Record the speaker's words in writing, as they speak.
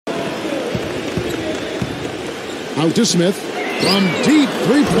Out to Smith. From deep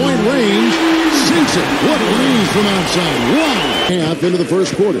three-point range. Sinks it. What range from outside. Wow. Half into the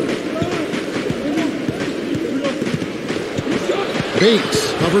first quarter.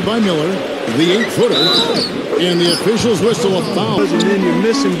 Bates covered by Miller. The 8-footer. And the officials whistle a foul. And then you're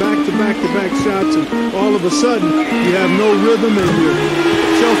missing back-to-back shots, and all of a sudden you have no rhythm and you're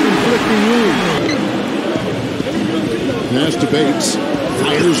self-inflicting wound. Pass to Bates.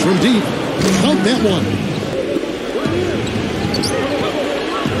 Fires from deep. Count that one.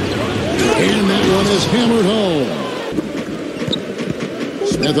 And that one is hammered home.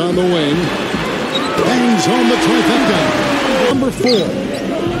 Smith on the wing. Bangs home the trifecta. Number 4.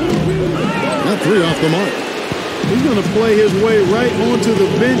 That 3 off the mark. He's going to play his way right onto the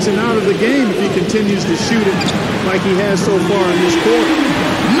bench and out of the game if he continues to shoot it like he has so far in this quarter.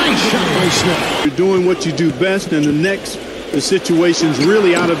 Nice shot by Smith. You're doing what you do best, and the situation's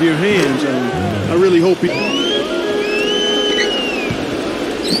really out of your hands. And I really hope he...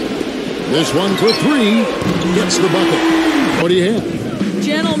 This one for 3. Gets the bucket. What do you have?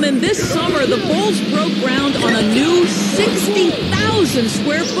 Gentlemen, this summer the Bulls broke ground on a new 60,000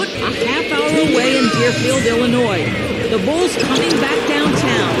 square foot a half hour away in Deerfield, Illinois. The Bulls coming back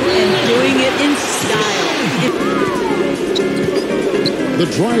downtown and doing it in style. The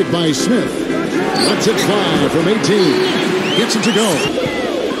drive by Smith. Lets it fly from 18. Gets it to go.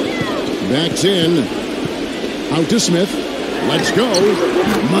 Backs in. Out to Smith. Let's go.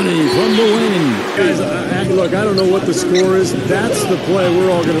 Money from the wing. Guys, look, I don't know what the score is. That's the play we're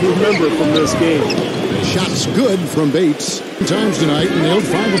all going to remember from this game. Shots good from Bates. Times tonight, nailed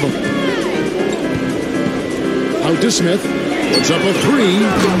 5 of them. Out to Smith. Puts up a 3.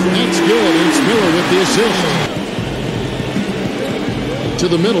 That's good. It's Miller with the assist. To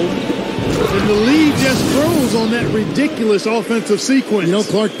the middle. And the lead just froze on that ridiculous offensive sequence. You know,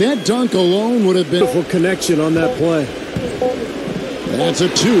 Clark, that dunk alone would have been... Beautiful connection on that play. That's a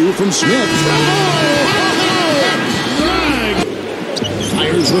 2 from Smith.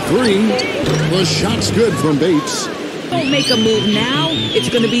 Fires the 3. The shot's good from Bates. Don't make a move now. It's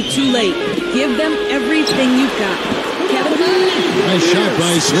going to be too late. Give them everything you've got. Kevin. Nice shot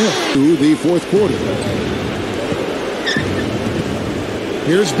by Smith to the fourth quarter.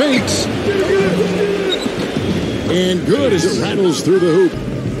 Here's Bates. And good as it rattles through the hoop.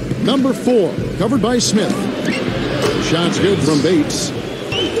 Number 4, covered by Smith. Shot's good from Bates.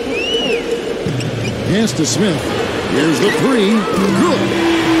 Pass to Smith. Here's the 3. Good.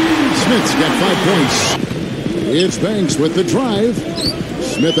 Smith's got 5 points. It's Banks with the drive.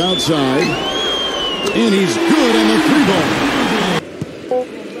 Smith outside. And he's good on the 3-ball.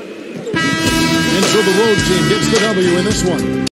 And so the road team gets the W in this one.